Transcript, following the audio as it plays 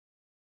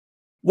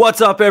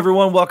What's up,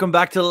 everyone? Welcome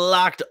back to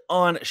Locked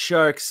On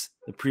Sharks,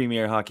 the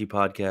premier hockey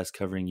podcast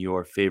covering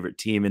your favorite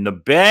team in the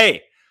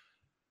Bay.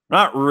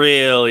 Not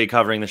really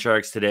covering the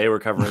Sharks today. We're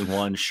covering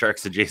one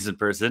Sharks adjacent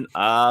person,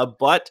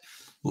 but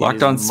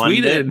Locked on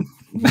Sweden.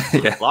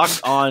 Yeah. Locked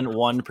on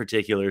one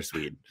particular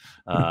Swede,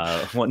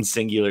 one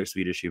singular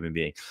Swedish human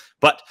being.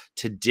 But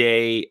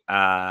today,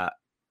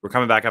 we're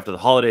coming back after the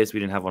holidays. We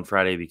didn't have one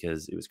Friday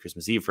because it was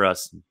Christmas Eve for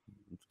us.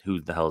 Who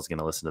the hell is going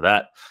to listen to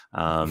that?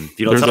 If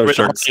you don't celebrate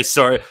the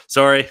holidays,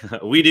 sorry,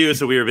 we do.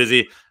 So we were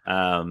busy.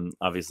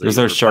 Obviously, there's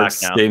no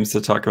Sharks games to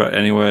talk about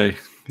anyway.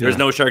 There's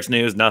no Sharks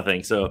news,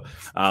 nothing. So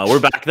we're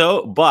back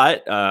though.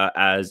 But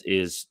as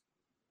is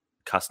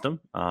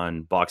custom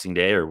on Boxing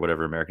Day or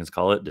whatever Americans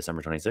call it,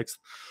 December 26th,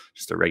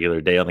 just a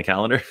regular day on the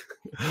calendar.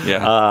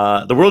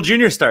 Yeah. The World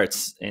Junior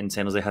starts, and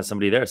San Jose has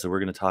somebody there. So we're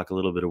going to talk a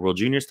little bit of World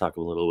Juniors, talk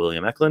a little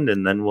William Eklund,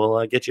 and then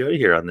we'll get you out of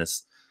here on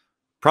this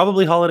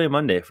probably holiday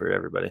Monday for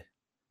everybody.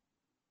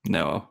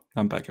 No,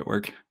 I'm back at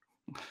work.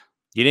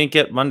 You didn't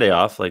get Monday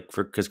off,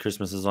 because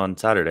Christmas is on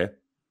Saturday.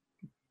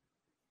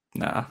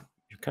 Nah.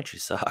 Your country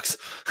sucks.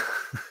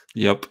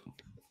 Yep.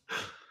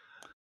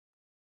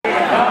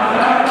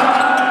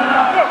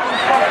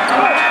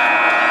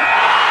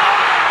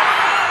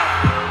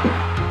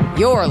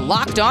 You're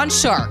Locked On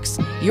Sharks,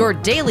 your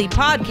daily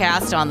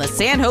podcast on the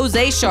San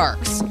Jose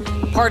Sharks.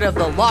 Part of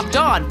the Locked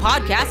On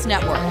Podcast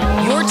Network,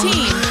 your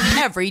team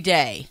every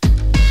day.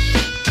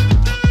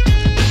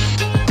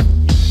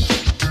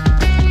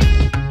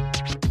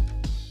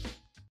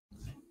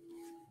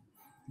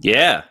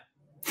 Yeah.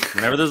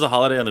 Whenever there's a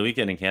holiday on the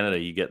weekend in Canada,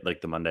 you get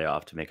the Monday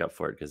off to make up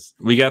for it because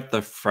we got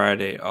the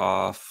Friday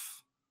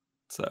off.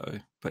 So,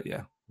 but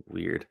yeah.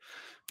 Weird.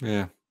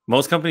 Yeah.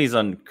 Most companies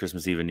on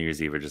Christmas Eve and New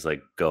Year's Eve are just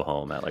go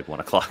home at 1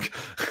 o'clock.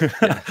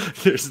 Yeah.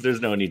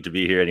 There's no need to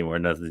be here anymore.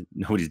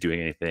 Nobody's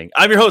doing anything.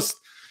 I'm your host,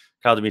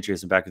 Kyle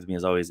Demetrius, and back with me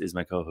as always is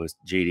my co-host,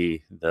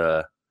 JD,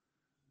 the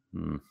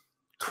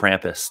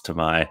Krampus to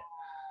my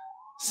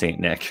Saint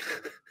Nick.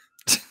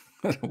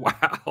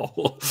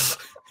 Wow.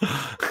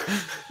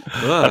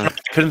 I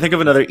couldn't think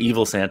of another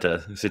evil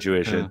Santa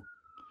situation.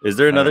 Is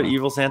there another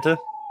evil Santa?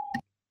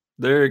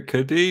 There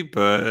could be,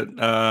 but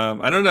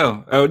I don't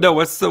know. Oh no,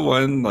 what's the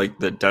one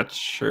the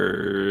Dutch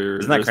or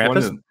isn't that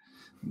Krampus?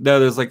 No,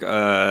 there's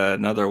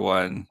another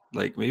one.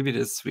 Maybe it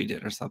is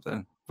Sweden or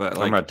something. But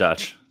I'm not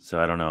Dutch,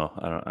 so I don't know.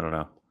 I don't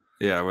know.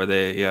 Yeah,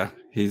 where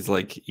he's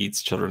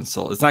eats children's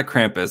soul. It's not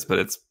Krampus, but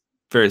it's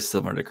very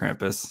similar to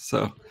Krampus.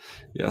 So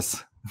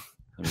yes.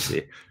 Let me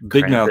see.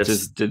 Big Mouth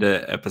just did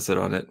an episode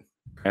on it.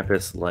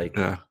 Krampus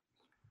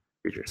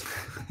creatures.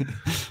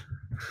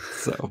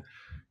 So,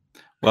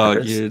 well,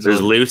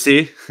 there's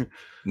Lucy.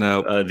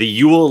 No, the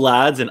Yule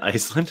lads in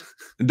Iceland.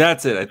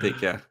 That's it, I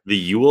think. Yeah, the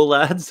Yule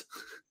lads.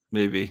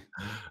 Maybe.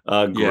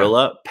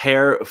 Gorilla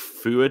Per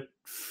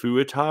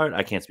Fuatard.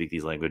 I can't speak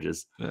these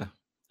languages.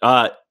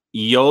 Yeah.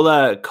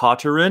 Yola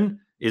Kotterin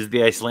is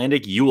the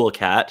Icelandic Yule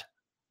cat.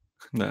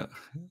 No.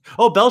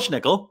 Oh,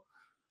 Belschnickel.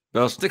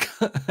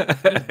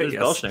 Belschnickel. There's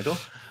Yes. Belschnickel.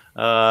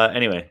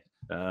 Anyway,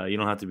 you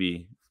don't have to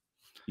be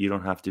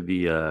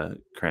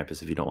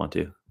Krampus if you don't want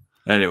to.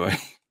 Anyway,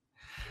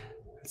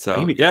 so I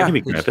can be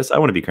Krampus. I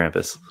want to be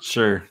Krampus.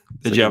 Sure.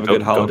 Did you have a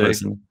good holiday?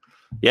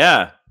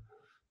 Yeah.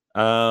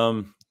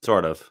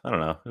 Sort of. I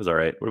don't know. It was all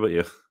right. What about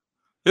you?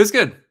 It was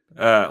good.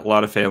 A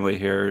lot of family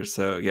here.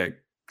 So yeah.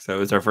 So it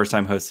was our first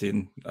time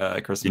hosting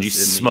Christmas. Did you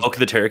smoke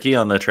the turkey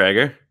on the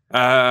Traeger?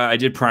 I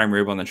did prime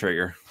rib on the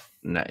Traeger.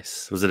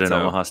 Nice. Was it an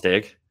Omaha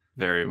steak?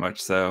 Very much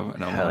so.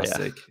 An Omaha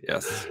steak.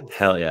 Yes.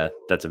 Hell yeah.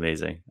 That's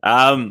amazing.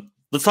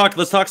 Let's talk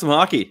some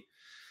hockey.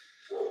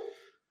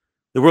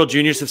 The World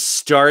Juniors have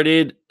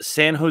started.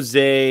 San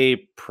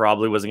Jose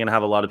probably wasn't going to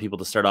have a lot of people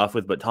to start off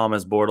with, but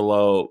Thomas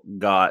Bordeleau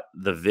got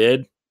the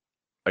vid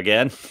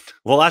again.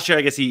 Well, last year,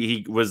 I guess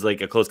he was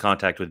a close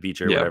contact with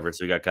Beecher or whatever,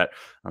 so he got cut.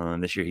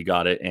 This year he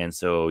got it, and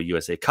so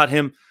USA cut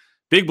him.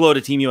 Big blow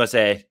to Team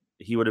USA.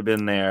 He would have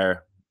been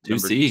there.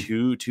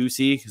 2C.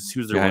 2C, because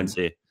who's their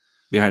 1C?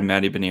 Behind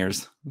Matty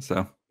Beniers.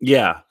 So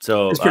yeah,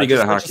 so it's pretty good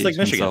at hockey. Just like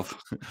Michigan.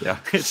 Himself. Yeah,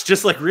 it's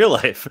just like real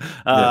life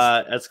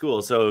Yes. at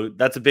school. So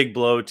that's a big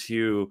blow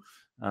to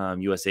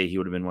USA. He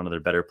would have been one of their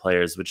better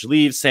players, which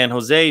leaves San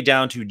Jose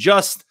down to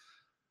just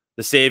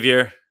the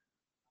savior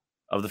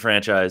of the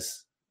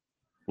franchise,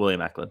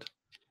 William Eklund.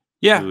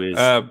 Yeah, who is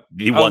the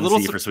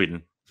 1C for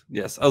Sweden.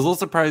 Yes, I was a little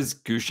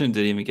surprised Gushchin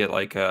didn't even get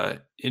a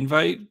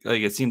invite.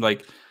 It seemed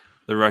like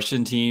the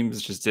Russian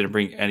teams just didn't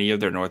bring any of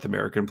their North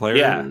American players.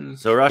 Yeah,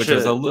 so Russia, which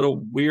is a little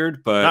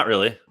weird, but not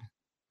really.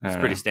 It's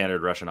pretty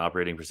standard Russian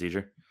operating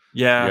procurity.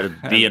 Yeah, you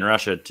got to be in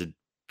Russia to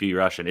be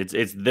Russian.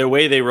 It's the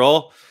way they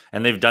roll,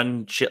 and they've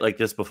done shit like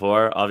this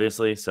before,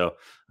 obviously. So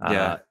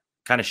kind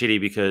of shitty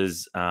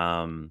because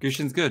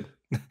Gushchin's good.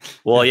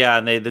 Well, yeah,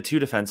 and the two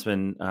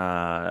defensemen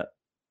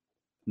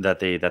that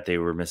they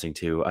were missing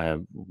too.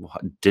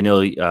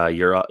 Daniil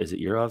Yurov, is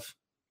it Yurov?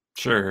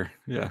 Sure.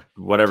 Yeah.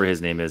 Whatever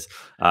his name is.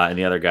 And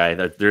the other guy,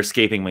 they're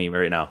escaping me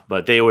right now,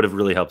 but they would have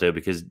really helped out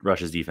because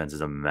Russia's defense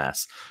is a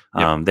mess.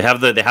 Yep. They have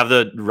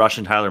the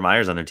Russian Tyler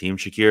Myers on their team,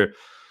 Shakir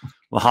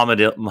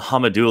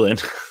Mohamedulin.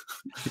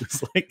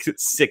 He's like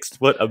 6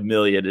 foot a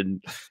million,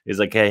 and he's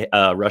like, hey,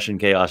 Russian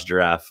Chaos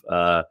Giraffe.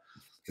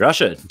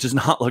 Russia does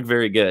not look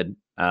very good.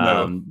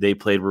 No. They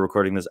played. We're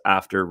recording this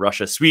after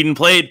Sweden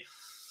played.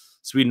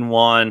 Sweden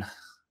won.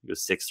 It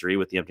was 6-3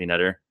 with the empty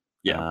netter.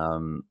 Yeah.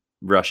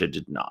 Russia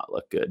did not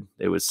look good.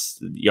 It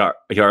was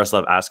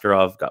Yaroslav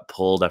Askarov got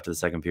pulled after the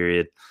second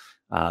period.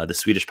 The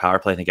Swedish power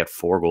play, I think, had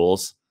 4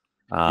 goals.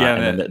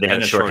 And then they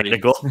had a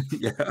short-handed goal.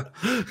 Yeah.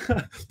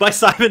 By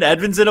Simon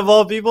Edmondson, of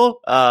all people.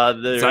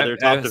 Their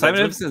top Simon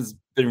Edmondson's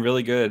been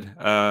really good.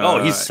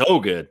 He's so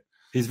good.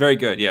 He's very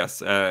good, yes.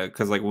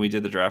 Because like when we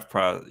did the draft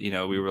we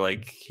were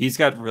like, he's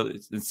got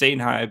really insane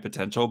high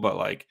potential, but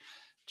like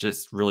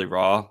just really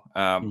raw.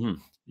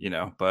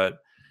 But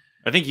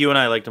I think you and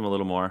I liked him a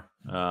little more,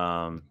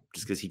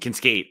 just because he can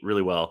skate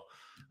really well.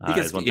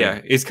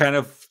 It's kind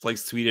of like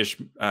Swedish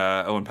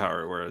Owen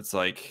Power, where it's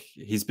like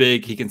he's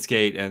big, he can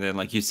skate, and then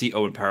like you see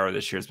Owen Power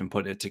this year has been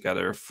putting it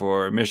together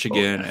for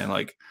Michigan, and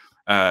like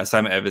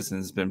Simon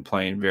Edmondson's been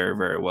playing very,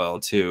 very well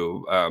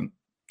too.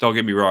 Don't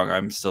get me wrong,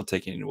 I'm still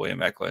taking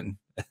William Eklund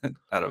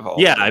out of all.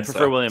 Yeah, I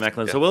prefer William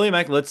Eklund. Yeah. So William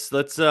Eklund,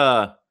 let's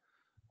I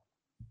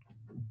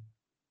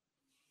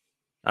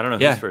don't know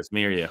who's first,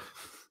 me or you.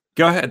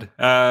 Go ahead.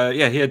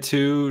 He had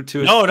two.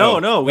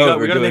 No. We got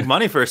to make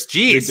money first.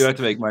 Jeez, we do have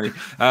to make money.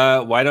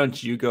 Why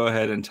don't you go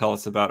ahead and tell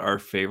us about our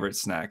favorite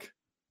snack?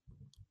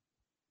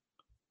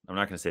 I'm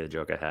not going to say the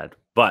joke I had,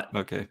 but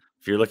okay.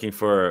 If you're looking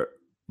for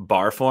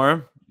bar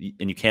form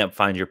and you can't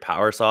find your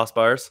power sauce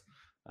bars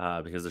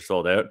because they're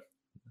sold out,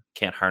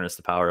 can't harness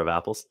the power of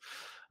apples.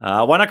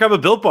 Why not grab a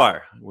Built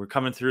Bar? We're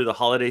coming through the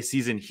holiday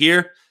season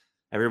here.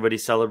 Everybody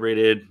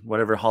celebrated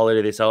whatever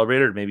holiday they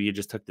celebrated. Or maybe you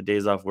just took the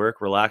days off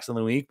work, relaxed in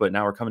the week, but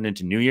now we're coming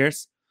into New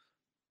Year's.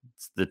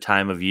 It's the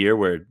time of year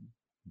where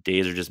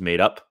days are just made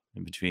up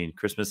in between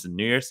Christmas and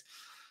New Year's.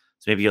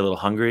 So maybe you get a little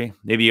hungry.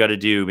 Maybe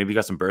you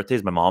got some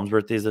birthdays. My mom's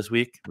birthday's this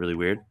week. Really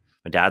weird.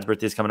 My dad's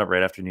birthday's coming up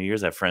right after New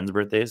Year's. I have friends'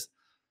 birthdays.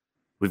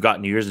 We've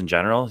got New Year's in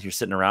general. You're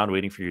sitting around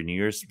waiting for your New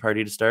Year's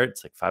party to start.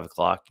 It's like 5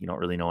 o'clock. You don't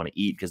really know what to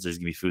eat because there's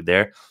going to be food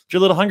there. If you're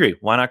a little hungry,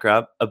 why not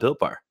grab a Built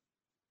Bar?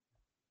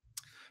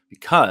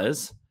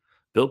 Because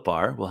Built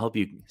Bar will help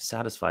you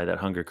satisfy that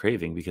hunger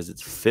craving because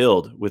it's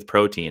filled with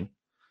protein,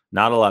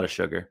 not a lot of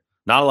sugar,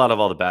 not a lot of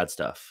all the bad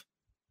stuff.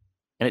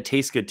 And it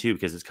tastes good too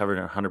because it's covered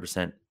in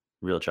 100%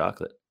 real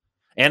chocolate.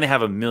 And they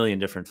have a million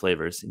different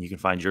flavors, and you can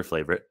find your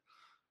favorite.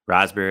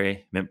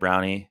 Raspberry, mint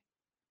brownie,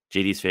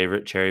 JD's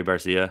favorite, cherry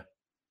barcia.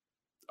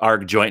 Our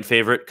joint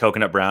favorite,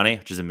 coconut brownie,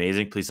 which is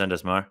amazing. Please send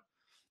us more.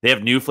 They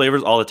have new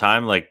flavors all the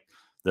time, like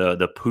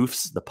the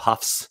poofs, the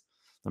puffs.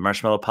 The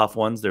marshmallow puff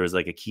ones. There was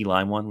like a key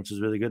lime one, which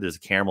was really good. There's a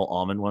caramel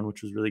almond one,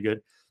 which was really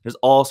good. There's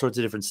all sorts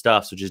of different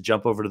stuff. So just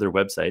jump over to their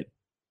website,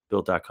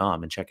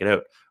 built.com, and check it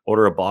out.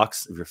 Order a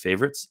box of your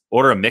favorites.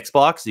 Order a mix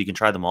box so you can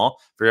try them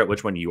all. Figure out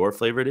which one your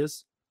favorite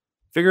is.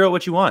 Figure out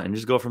what you want and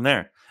just go from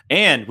there.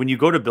 And when you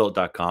go to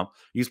built.com,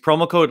 use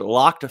promo code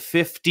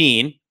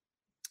LOCKED15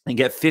 and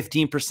get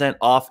 15%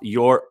 off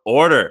your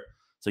order.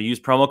 So use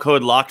promo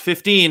code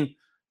LOCKED15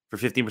 for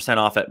 15%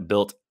 off at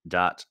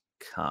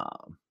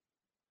built.com.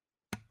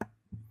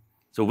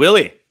 So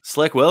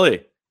Slick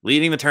Willie,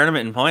 leading the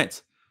tournament in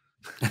points.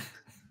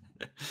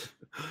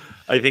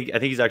 I think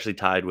he's actually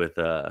tied with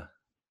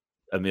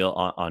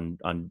Emil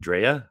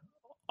Andrea.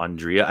 I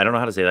don't know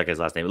how to say that guy's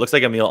last name. It looks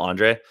like Emil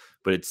Andre,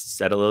 but it's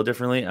said a little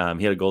differently.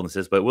 He had a golden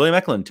assist, but William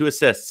Eklund, 2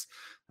 assists,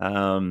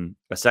 a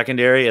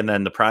secondary, and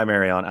then the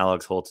primary on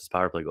Alex Holtz's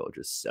power play goal, which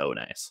is so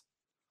nice.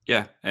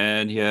 Yeah,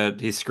 and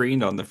he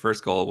screened on the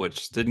first goal,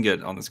 which didn't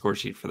get on the score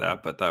sheet for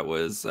that, but that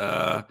was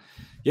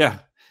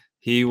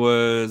he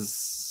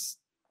was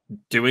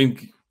doing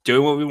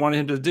what we wanted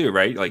him to do,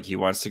 right? Like he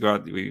wants to go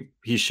out.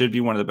 He should be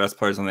one of the best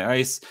players on the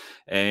ice,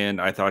 and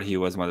I thought he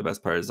was one of the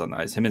best players on the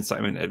ice. Him and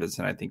Simon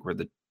Edmondson, I think, were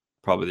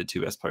probably the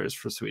 2 best players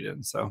for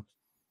Sweden. So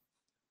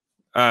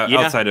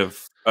outside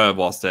of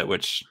Wallstedt,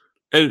 which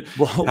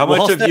how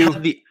much of you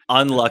had the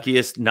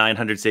unluckiest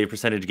 900 save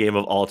percentage game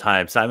of all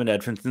time? Simon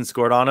Edmondson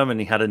scored on him, and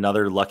he had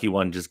another lucky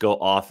one just go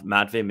off.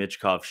 Matvei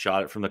Michkov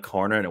shot it from the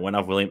corner, and it went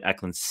off William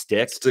Eklund's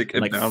stick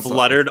and like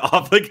fluttered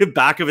off like the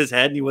back of his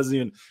head. And he wasn't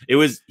even.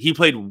 He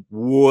played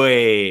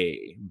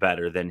way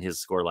better than his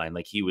score line.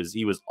 Like he was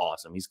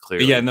awesome. He's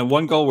clearly and the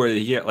one goal where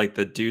he had, like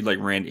the dude like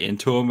ran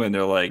into him, and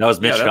they're like, that was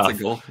Michkov. That's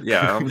a goal.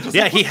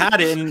 Yeah, he had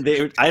it,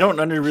 and I don't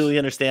really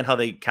understand how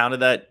they counted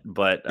that,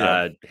 but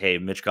hey,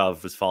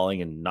 Michkov was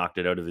falling and knocked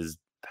it out of his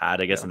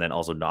pad, I guess, and then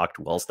also knocked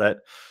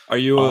Wallstedt. Are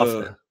you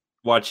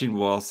watching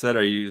Wallstedt?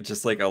 Are you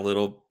just like a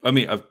little? I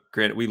mean,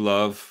 granted, we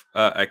love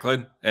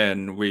Eklund,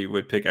 and we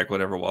would pick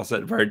Eklund over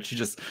Wallstedt. But aren't you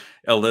just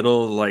a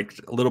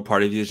little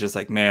part of you is just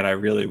like, man, I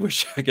really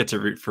wish I get to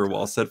root for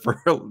Wallstedt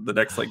for the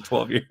next like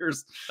 12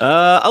 years.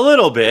 A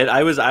little bit.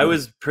 I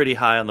was pretty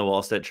high on the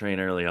Wallstedt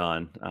train early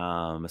on,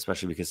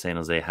 especially because San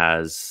Jose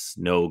has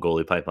no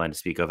goalie pipeline to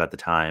speak of at the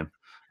time,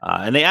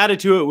 and they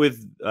added to it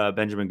with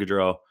Benjamin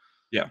Gaudreau.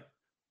 Yeah.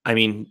 I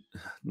mean,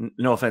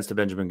 no offense to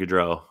Benjamin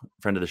Gaudreau,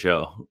 friend of the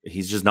show.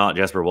 He's just not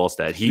Jesper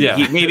Wallstedt. He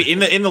maybe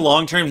in the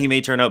long term he may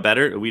turn out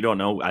better. We don't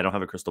know. I don't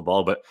have a crystal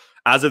ball, but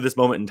as of this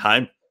moment in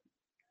time,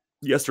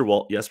 Jesper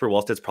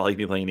Wallstedt's probably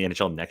gonna be playing in the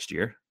NHL next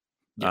year.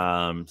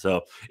 Yeah.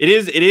 So it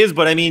is,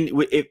 but I mean,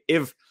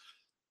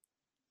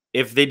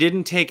 if they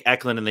didn't take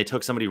Eklund and they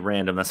took somebody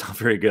random, that's not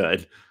very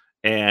good.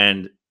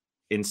 And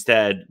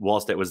instead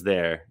Wallstedt was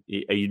there,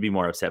 you'd be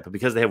more upset. But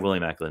because they have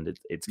William Eklund,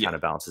 it's kind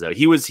of balances out.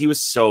 He was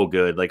so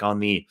good. Like on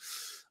the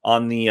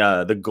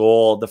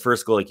goal, the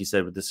first goal, like you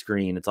said, with the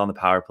screen, it's on the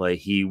power play.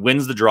 He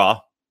wins the draw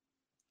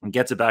and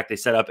gets it back. They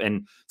set up,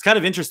 and it's kind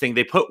of interesting.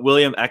 They put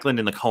William Eklund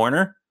in the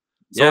corner,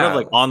 sort of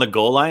like on the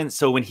goal line.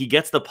 So when he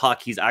gets the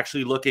puck, he's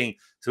actually looking.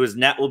 So his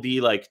net will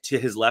be like to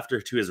his left or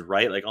to his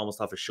right, like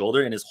almost off his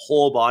shoulder, and his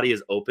whole body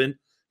is open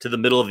to the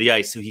middle of the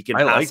ice, so he can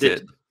pass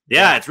it.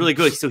 Yeah, it's really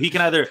good. So he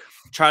can either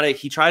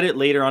he tried it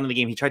later on in the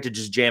game. He tried to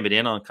just jam it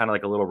in on kind of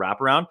like a little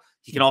wraparound.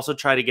 He can also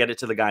try to get it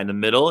to the guy in the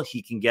middle.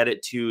 He can get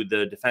it to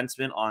the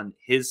defenseman on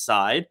his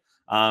side.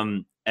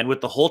 And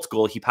with the Holtz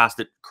goal, he passed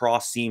it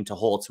cross seam to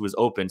Holtz, who was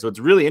open. So it's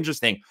really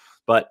interesting.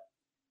 But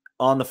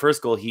on the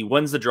first goal, he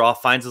wins the draw,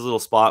 finds his little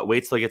spot,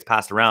 waits till it gets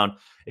passed around.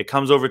 It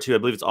comes over to, I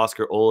believe it's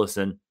Oscar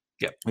Olesen.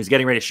 Yeah, he's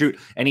getting ready to shoot,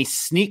 and he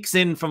sneaks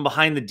in from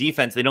behind the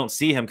defense. They don't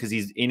see him because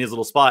he's in his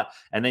little spot,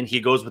 and then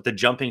he goes with the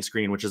jumping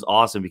screen, which is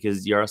awesome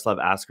because Yaroslav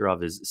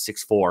Askarov is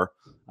 6'4".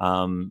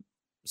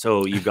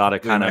 So you got to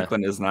kind of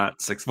Eklund is not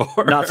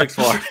 6'4", not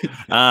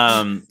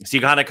 6'4". So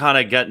you got to kind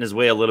of get in his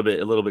way a little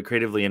bit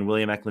creatively, and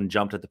William Eklund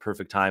jumped at the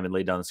perfect time and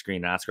laid down the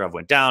screen. And Askarov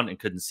went down and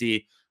couldn't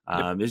see.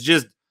 It's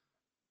just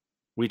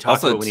we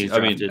talked about when he's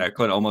drafted.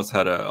 Eklund almost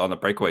had on the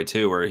breakaway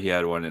too, where he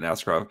had one in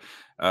Askarov.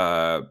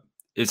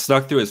 It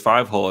stuck through his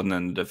 5-hole, and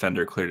then the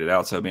defender cleared it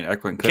out. So I mean,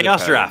 Eklund could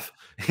chaos giraffe.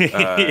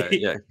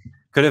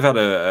 Could have had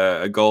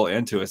a goal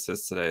and 2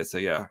 assists today. So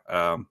yeah,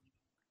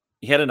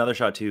 he had another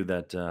shot too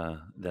that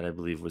I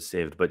believe was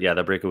saved. But yeah,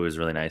 that breakaway was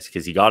really nice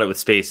because he got it with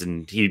space,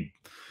 and he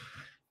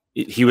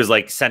was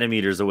like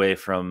centimeters away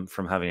from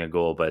having a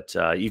goal. But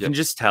you can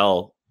just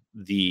tell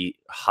the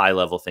high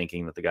level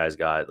thinking that the guy's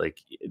got. Like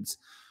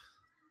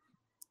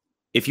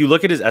if you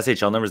look at his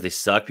SHL numbers, they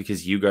suck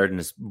because Djurgården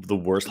is the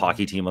worst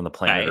hockey team on the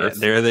planet Earth.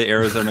 They're the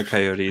Arizona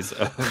Coyotes.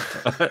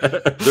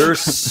 They're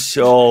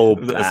so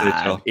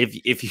bad.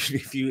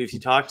 If you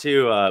talk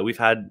to, we've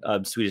had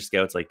Swedish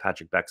scouts like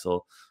Patrick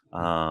Bexel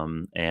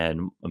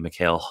and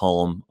Mikael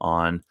Holm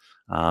on,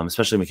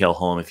 especially Mikael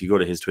Holm. If you go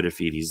to his Twitter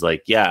feed, he's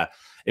like, yeah,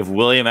 if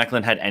William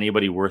Eklund had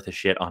anybody worth a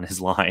shit on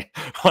his line,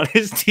 on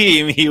his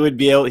team, he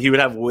would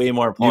have way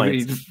more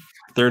points.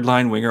 Third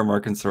line winger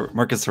Marcus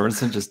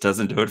Sorensen just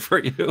doesn't do it for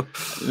you.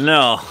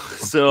 No.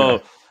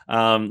 So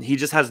he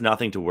just has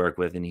nothing to work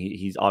with, and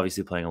he's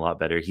obviously playing a lot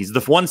better. He's the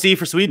 1C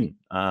for Sweden.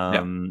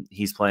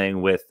 He's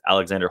playing with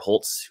Alexander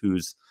Holtz,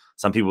 who's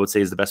some people would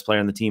say is the best player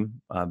on the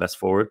team, best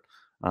forward.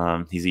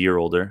 He's a year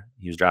older.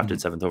 He was drafted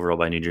 7th overall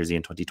by New Jersey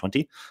in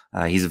 2020.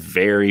 He's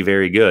very,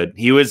 very good.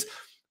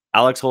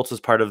 Alex Holtz was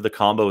part of the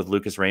combo with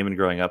Lucas Raymond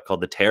growing up called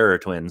the Terror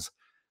Twins.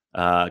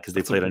 Because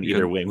they played on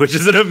either wing, which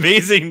is an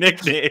amazing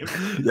nickname.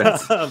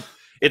 Yes.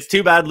 It's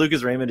too bad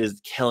Lucas Raymond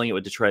is killing it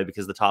with Detroit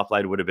because the top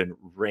line would have been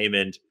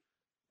Raymond,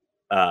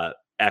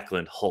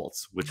 Eklund,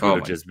 Holtz, which would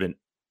have just been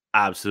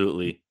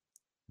absolutely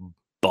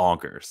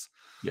bonkers.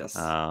 Yes.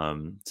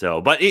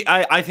 But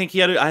I think he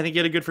had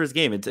a good first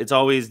game. It's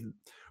always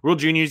World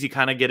Juniors. You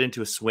kind of get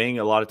into a swing.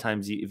 A lot of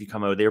times, if you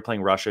come out, they were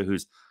playing Russia,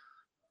 who's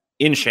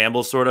in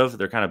shambles, sort of.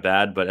 They're kind of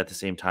bad, but at the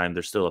same time,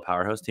 they're still a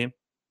powerhouse team.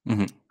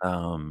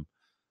 Mm-hmm.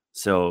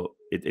 So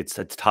it's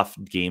a tough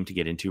game to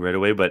get into right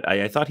away. But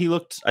I thought he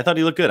looked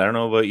good. I don't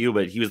know about you,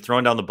 but he was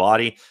throwing down the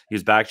body. He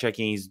was back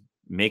checking. He's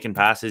making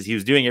passes. He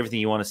was doing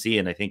everything you want to see.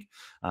 And I think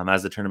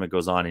as the tournament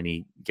goes on and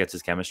he gets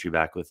his chemistry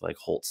back with like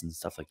Holtz and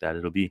stuff like that,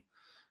 it'll be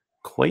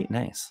quite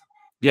nice.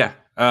 Yeah.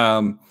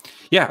 I'm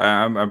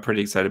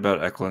pretty excited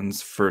about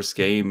Eklund's first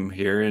game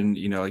here. And,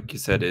 like you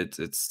said,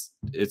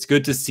 it's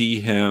good to see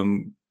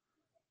him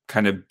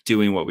kind of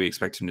doing what we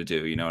expect him to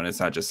do, and it's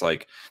not just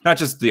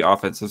the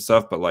offensive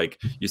stuff, but like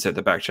you said,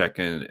 the back check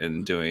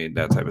and doing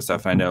that type of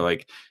stuff. I know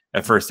like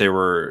at first they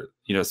were,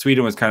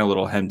 Sweden was kind of a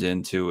little hemmed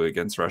into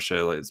against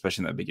Russia, like,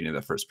 especially in the beginning of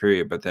the first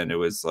period. But then it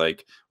was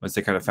like, once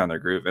they kind of found their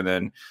groove, and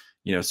then,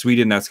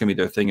 Sweden, that's going to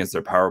be their thing, is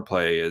their power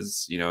play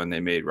is, and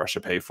they made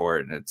Russia pay for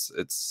it. And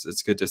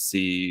it's good to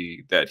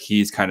see that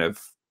he's kind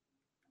of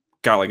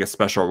got like a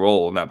special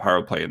role in that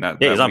power play. And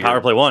he's on power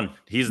play 1.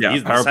 He's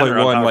power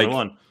play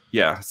 1.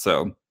 Yeah.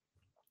 So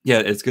yeah,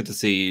 it's good to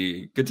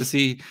see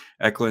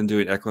Eklund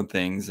doing Eklund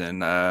things,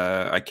 and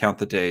I count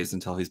the days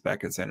until he's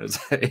back in San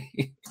Jose.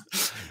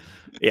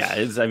 Yeah,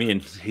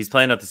 he's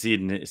playing out the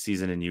season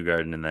in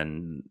Djurgården, and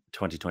then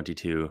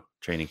 2022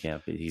 training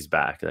camp, he's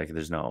back. Like,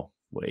 there's no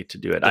way to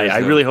do it. I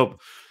really hope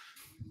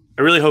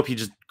he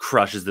just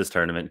crushes this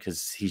tournament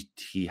because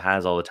he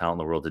has all the talent in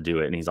the world to do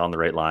it, and he's on the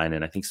right line.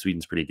 And I think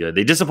Sweden's pretty good.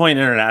 They disappoint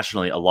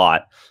internationally a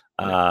lot.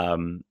 They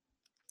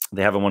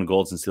haven't won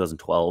gold since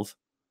 2012.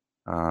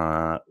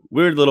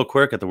 Weird little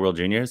quirk at the World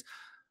Juniors.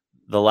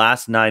 The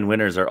last 9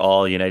 winners are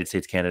all United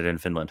States, Canada, and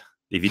Finland.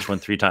 They've each won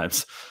 3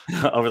 times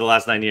over the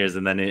last 9 years,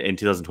 and then in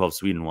 2012,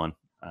 Sweden won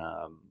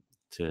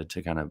to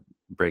kind of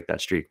break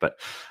that streak. But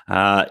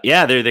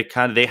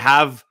they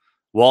have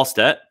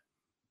Wallstedt,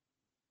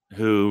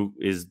 who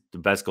is the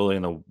best goalie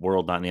in the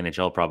world, not in the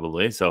NHL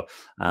probably. So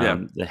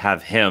they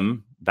have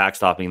him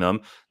backstopping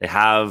them. They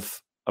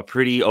have a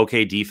pretty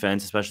okay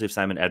defense, especially if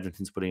Simon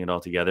Edmonton's putting it all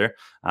together.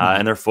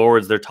 And their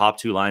forwards, their top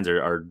two lines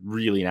are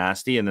really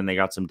nasty. And then they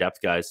got some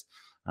depth guys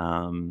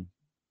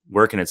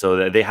working it.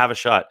 So they have a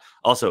shot.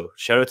 Also,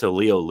 shout out to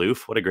Leo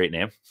Loof. What a great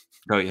name.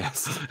 Oh,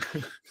 yes.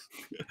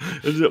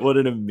 What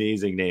an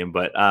amazing name.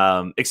 But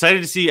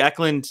excited to see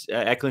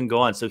Eklund go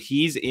on. So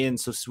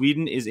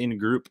Sweden is in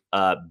group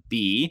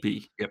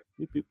B. Yep.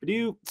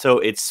 So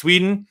it's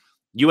Sweden,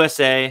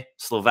 USA,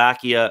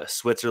 Slovakia,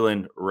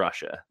 Switzerland,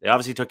 Russia. They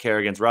obviously took care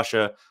against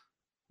Russia.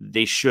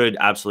 They should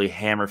absolutely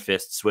hammer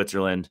fist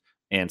Switzerland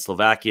and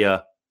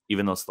Slovakia,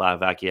 even though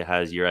Slovakia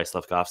has Juraj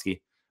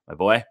Slafkovsky, my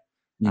boy.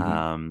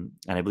 And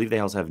I believe they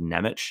also have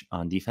Nemec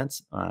on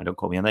defense. Don't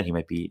quote me on that. He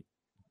might be.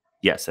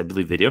 Yes, I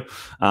believe they do.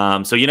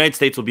 So United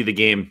States will be the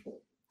game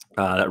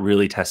that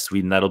really tests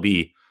Sweden. That'll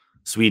be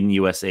Sweden,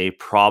 USA,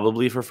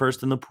 probably for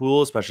first in the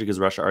pool, especially because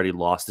Russia already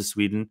lost to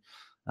Sweden.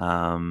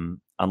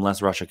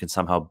 Unless Russia can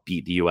somehow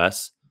beat the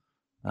US.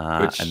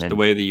 Which, and then, the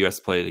way the US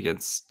played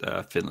against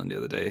Finland the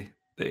other day,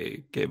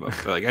 they gave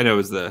up. Like, I know it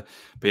was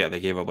they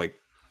gave up like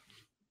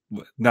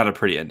not a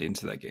pretty ending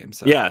to that game.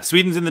 So yeah,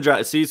 Sweden's in the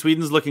draft. See,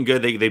 Sweden's looking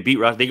good. They beat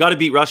Russia. They got to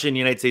beat Russia and the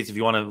United States if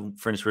you want to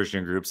finish first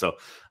in group. So,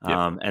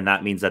 and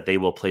that means that they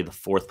will play the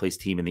fourth place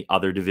team in the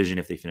other division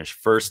if they finish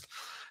first.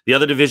 The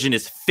other division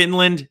is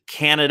Finland,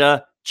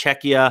 Canada,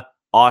 Czechia,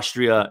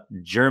 Austria,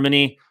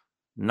 Germany.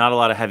 Not a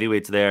lot of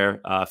heavyweights there.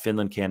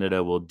 Finland,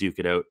 Canada will duke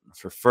it out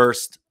for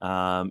first.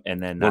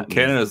 And then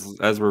Canada's,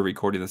 as we're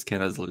recording this,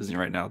 Canada's losing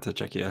right now to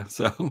Czechia.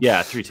 So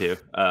yeah,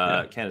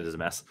 3-2. Canada's a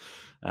mess.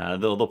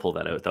 They'll pull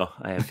that out though.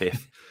 I have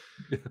faith.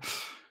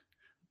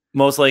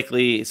 Most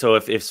likely. So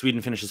if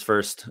Sweden finishes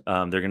first,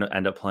 they're going to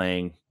end up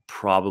playing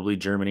probably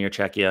Germany or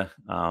Czechia.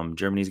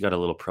 Germany's got a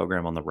little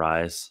program on the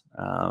rise.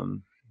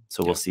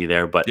 So we'll see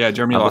there. But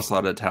Germany lost a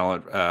lot of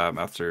talent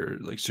after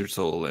like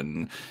Sturzel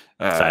and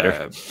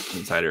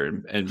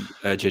Insider and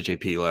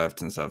JJP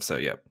left and stuff. So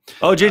yeah.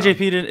 Oh,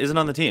 JJP isn't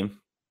on the team.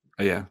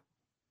 Oh yeah.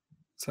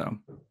 So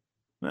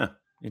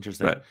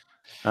interesting. But,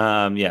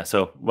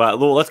 so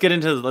let's get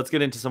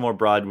into some more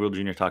broad World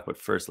Junior talk. But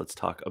first, let's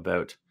talk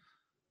about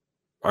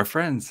our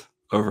friends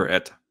over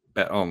at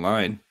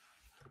BetOnline.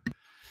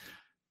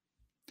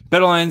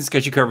 BetOnline's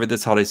got you covered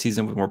this holiday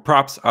season with more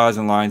props, odds,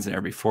 and lines than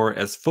ever before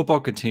as football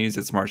continues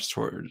its march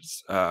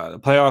towards the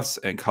playoffs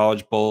and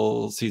college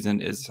bowl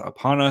season is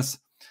upon us.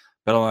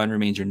 BetOnline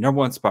remains your number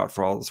one spot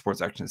for all the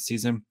sports action this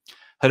season.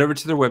 Head over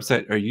to their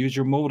website or use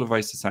your mobile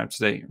device to sign up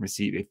today and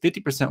receive a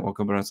 50%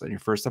 welcome bonus on your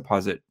first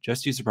deposit.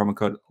 Just use the promo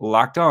code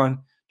LOCKEDON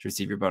to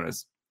receive your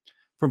bonus.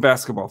 From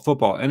basketball,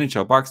 football,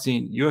 NHL,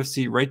 boxing,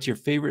 UFC, right to your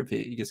favorite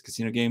Vegas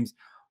casino games,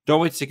 don't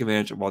wait to take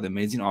advantage of all the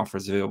amazing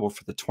offers available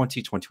for the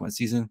 2021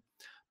 season.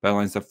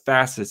 BetOnline is the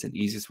fastest and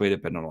easiest way to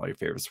bet on all your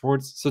favorite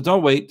sports, so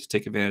don't wait to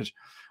take advantage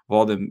of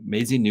all the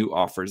amazing new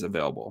offers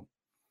available.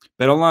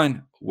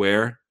 BetOnline,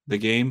 where the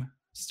game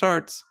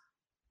starts.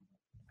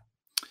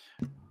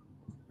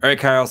 All right,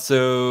 Kyle,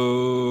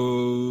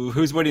 so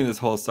who's winning this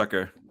whole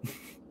sucker?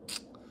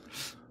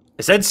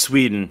 I said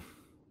Sweden.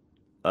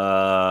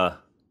 Yeah,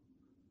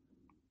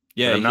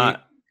 I'm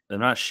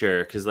not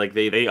sure because like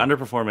they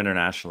underperform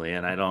internationally,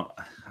 and I don't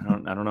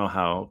know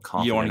how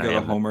confident you want to go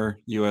to Homer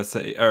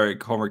USA or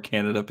Homer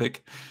Canada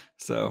pick.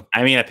 So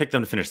I mean, I picked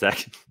them to finish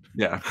second.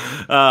 Yeah.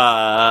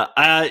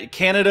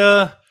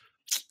 Canada.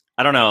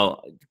 I don't know.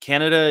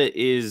 Canada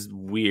is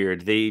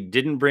weird. They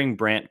didn't bring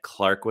Brandt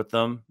Clark with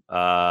them,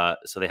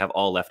 so they have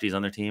all lefties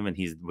on their team, and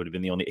would have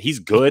been the only. He's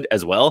good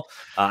as well.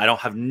 I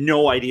don't have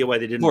no idea why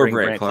they didn't bring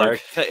Brandt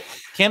Clark.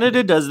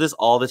 Canada does this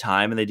all the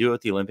time, and they do it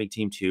with the Olympic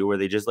team too, where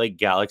they just like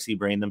galaxy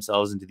brain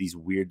themselves into these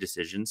weird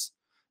decisions.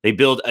 They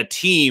build a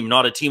team,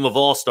 not a team of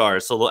all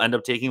stars, so they'll end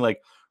up taking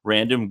like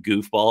random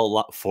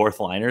goofball fourth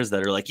liners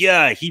that are like,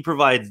 yeah, he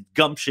provides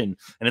gumption.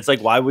 And it's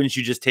like, why wouldn't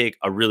you just take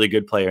a really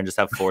good player and just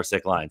have 4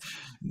 sick lines?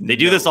 They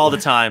do this all the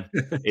time.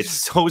 It's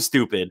so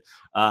stupid.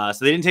 So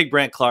they didn't take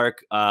Brandt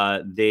Clark.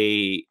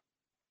 They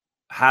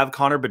have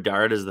Connor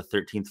Bedard as the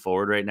 13th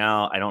forward right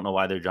now. I don't know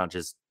why they're not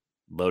just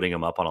loading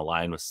him up on a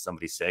line with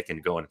somebody sick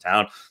and going to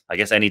town. I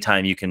guess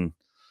anytime you can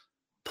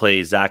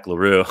play Zach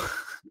LaRue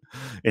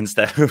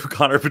instead of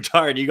Connor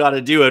Bedard, you got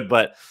to do it.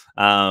 But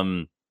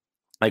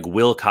like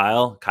Will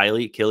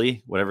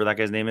Killy, whatever that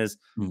guy's name is,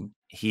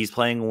 he's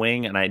playing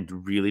wing, and I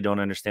really don't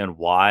understand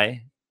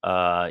why.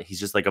 He's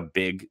just like a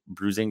big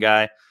bruising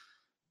guy.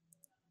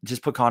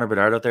 Just put Connor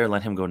Bedard out there and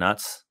let him go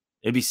nuts.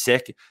 It'd be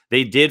sick.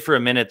 They did for a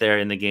minute there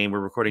in the game. We're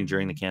recording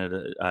during the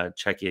Canada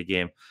Czechia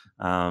game.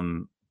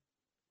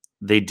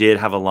 They did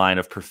have a line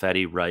of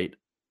Perfetti, Wright,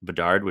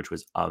 Bedard, which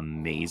was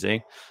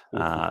amazing.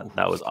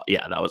 That was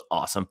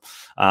awesome.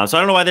 So I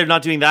don't know why they're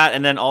not doing that.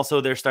 And then also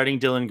they're starting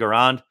Dylan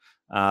Garand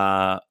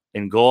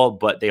in goal,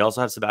 but they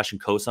also have Sebastian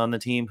Kosa on the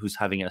team, who's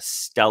having a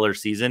stellar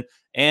season,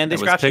 and they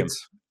scratched him.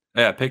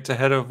 Yeah, picked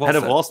ahead of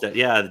Wallstedt.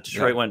 Yeah,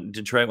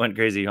 Detroit went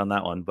crazy on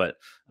that one, but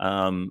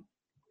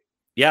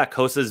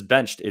Kosa's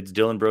benched. It's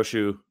Dylan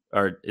Brochu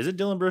or is it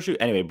Dylan Brochu?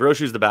 Anyway,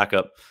 Brochu's the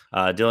backup.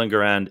 Dylan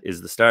Garand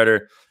is the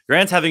starter.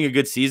 Garand's having a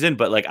good season,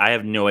 but like I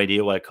have no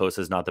idea why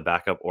Kosa's not the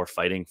backup or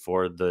fighting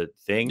for the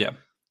thing. Yeah.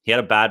 He had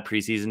a bad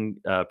preseason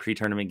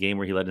pre-tournament game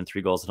where he let in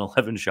 3 goals and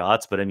 11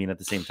 shots, but I mean, at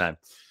the same time,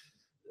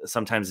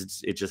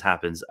 sometimes it just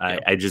happens.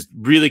 I just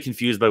really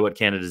confused by what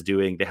Canada's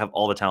doing. They have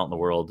all the talent in the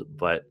world,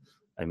 but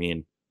I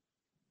mean,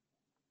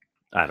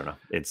 I don't know.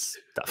 It's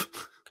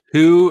tough.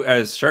 Who,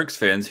 as Sharks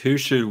fans, who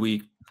should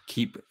we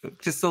keep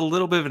just a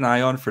little bit of an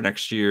eye on for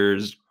next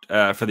year's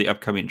for the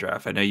upcoming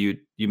draft? I know you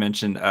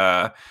mentioned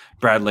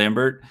Brad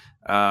Lambert,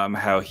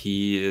 how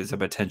he is a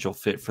potential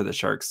fit for the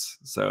Sharks.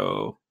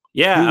 So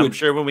yeah, I'm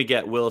sure when we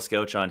get Will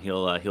Scouch on,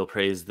 he'll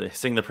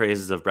sing the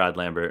praises of Brad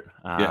Lambert,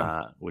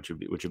 which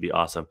would be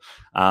awesome.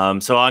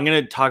 So I'm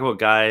gonna talk about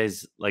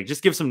guys, like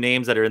just give some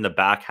names that are in the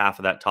back half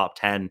of that top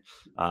 10,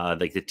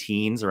 like the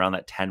teens around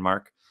that 10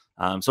 mark.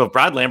 So if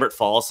Brad Lambert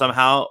falls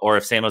somehow, or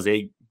if San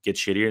Jose gets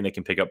shittier and they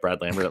can pick up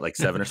Brad Lambert at like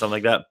 7 or something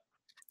like that,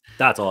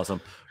 that's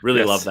awesome.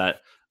 Really love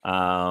that.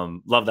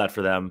 Love that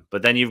for them.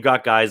 But then you've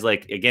got guys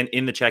like, again,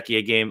 in the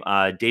Czechia game,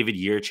 David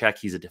Jiricek,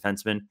 he's a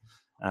defenseman.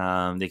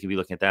 They could be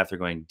looking at that if they're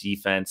going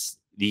defense.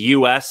 The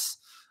U.S.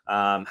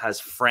 Has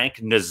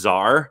Frank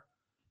Nazar.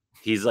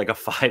 He's like a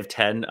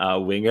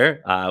 5'10"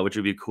 winger, which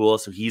would be cool.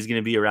 So he's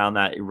going to be around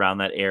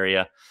that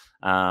area.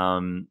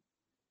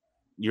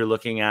 You're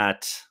looking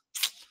at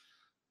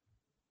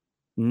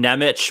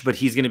Nemec, but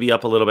he's going to be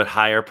up a little bit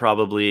higher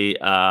probably.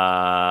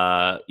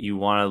 You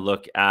want to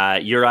look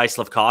at Juraj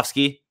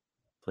Slafkovský,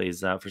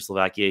 plays for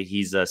Slovakia.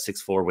 He's a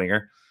 6'4"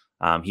 winger.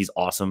 He's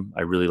awesome.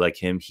 I really like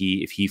him.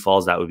 If he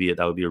falls, that would be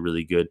a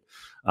really good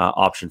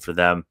option for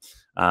them.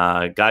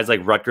 Guys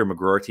like Rutger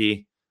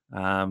McGroarty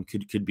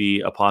could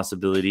be a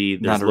possibility.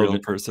 Not a real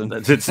person.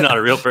 It's not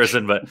a real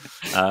person, but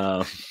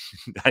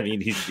I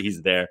mean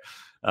he's there.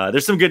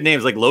 There's some good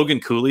names like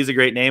Logan Cooley's a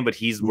great name, but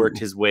he's worked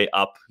his way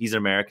up. He's an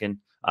American.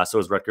 So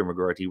is Rutger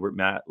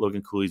McGroarty.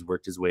 Logan Cooley's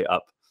worked his way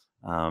up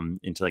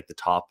into like the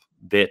top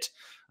bit.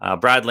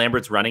 Brad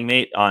Lambert's running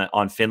mate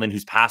on Finland,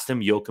 who's past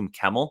him, Joakim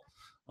Kemmel.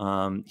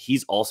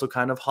 He's also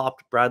kind of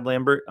hopped Brad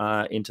Lambert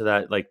into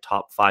that like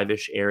top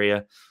 5-ish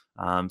area.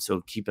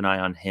 So keep an eye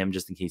on him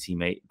just in case he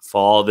may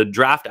fall. The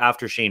draft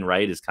after Shane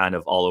Wright is kind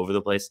of all over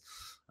the place.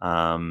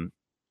 Danil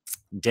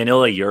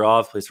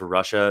Yurov plays for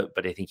Russia,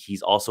 but I think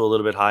he's also a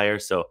little bit higher.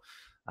 So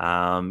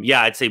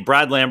I'd say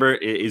Brad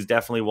Lambert is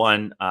definitely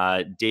one.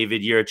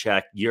 David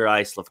Jiricek,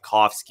 Juraj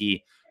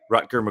Slafkovský,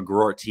 Rutger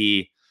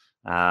McGroarty.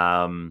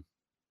 I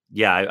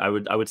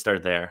would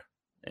start there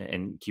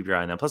and keep your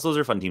eye on them. Plus, those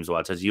are fun teams to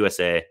watch. That's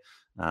USA.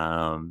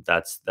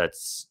 That's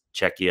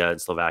Czechia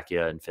and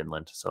Slovakia and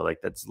Finland. So like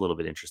that's a little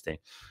bit interesting.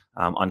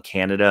 On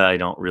Canada, I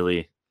don't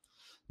really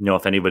know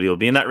if anybody will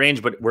be in that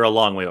range, but we're a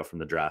long way out from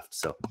the draft.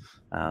 So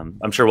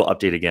I'm sure we'll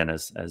update again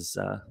as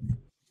the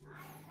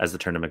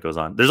tournament goes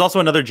on. There's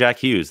also another Jack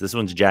Hughes. This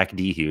one's Jack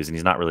D. Hughes, and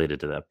he's not related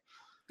to them.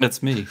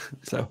 That's me.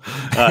 So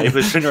it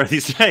was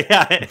Northeast.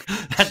 Yeah,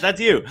 that's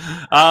you.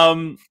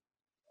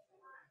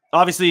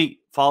 Obviously,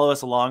 follow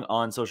us along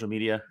on social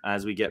media.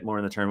 As we get more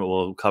in the tournament,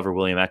 we'll cover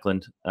William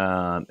Eklund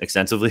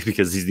extensively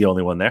because he's the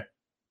only one there.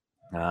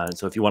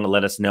 So if you want to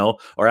let us know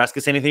or ask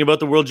us anything about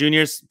the World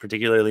Juniors,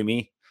 particularly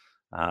me,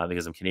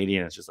 because I'm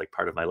Canadian, it's just like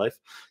part of my life,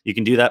 you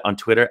can do that on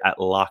Twitter at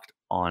Locked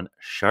On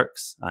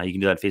Sharks. You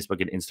can do that on Facebook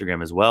and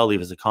Instagram as well.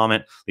 Leave us a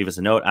comment, leave us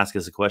a note, ask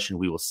us a question.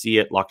 We will see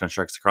it. Locked On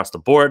Sharks across the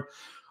board.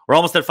 We're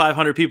almost at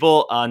 500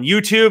 people on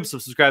YouTube, so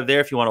subscribe there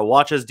if you want to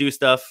watch us do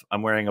stuff.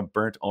 I'm wearing a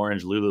burnt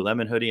orange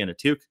Lululemon hoodie and a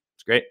toque.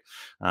 It's great.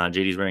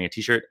 JD's wearing a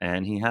t-shirt,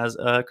 and he has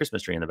a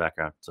Christmas tree in the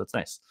background, so it's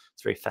nice.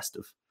 It's very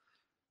festive.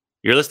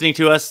 You're listening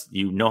to us.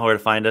 You know where to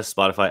find us: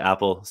 Spotify,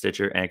 Apple,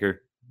 Stitcher,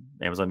 Anchor,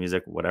 Amazon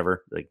Music,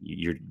 whatever. Like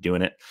you're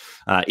doing it.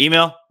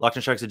 Email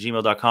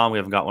lockedandsharks@gmail.com. We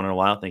haven't got one in a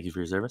while. Thank you for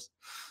your service.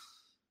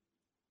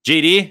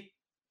 JD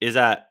is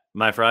at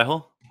My Fry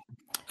Hole.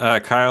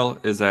 Kyle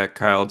is at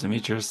Kyle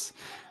Demetrius.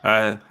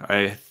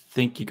 I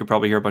think you could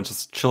probably hear a bunch of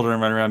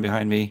children running around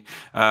behind me.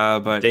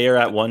 But they are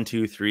at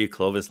 123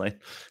 Clovis Lane.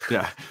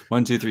 Yeah,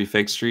 123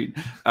 Fake Street.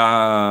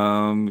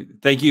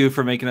 Thank you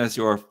for making us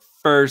your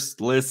first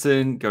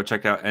listen. Go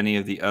check out any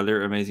of the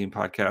other amazing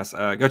podcasts.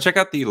 Go check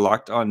out the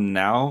Locked On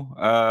Now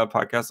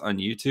podcast on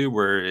YouTube,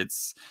 where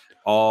it's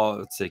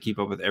all to keep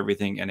up with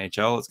everything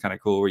NHL. It's kind of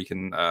cool where you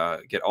can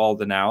get all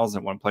the nows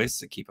in one place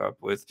to keep up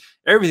with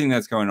everything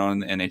that's going on in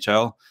the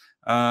NHL.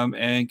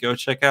 And go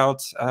check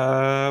out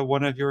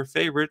one of your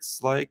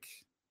favorites, like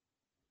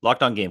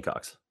Locked On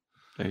Gamecocks.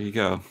 There you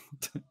go.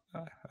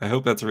 I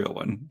hope that's a real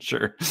one.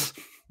 Sure.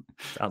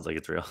 Sounds like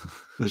it's real.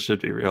 This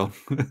should be real.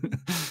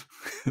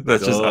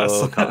 That's just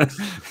us. Cox.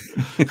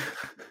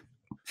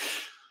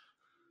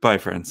 Bye,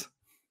 friends.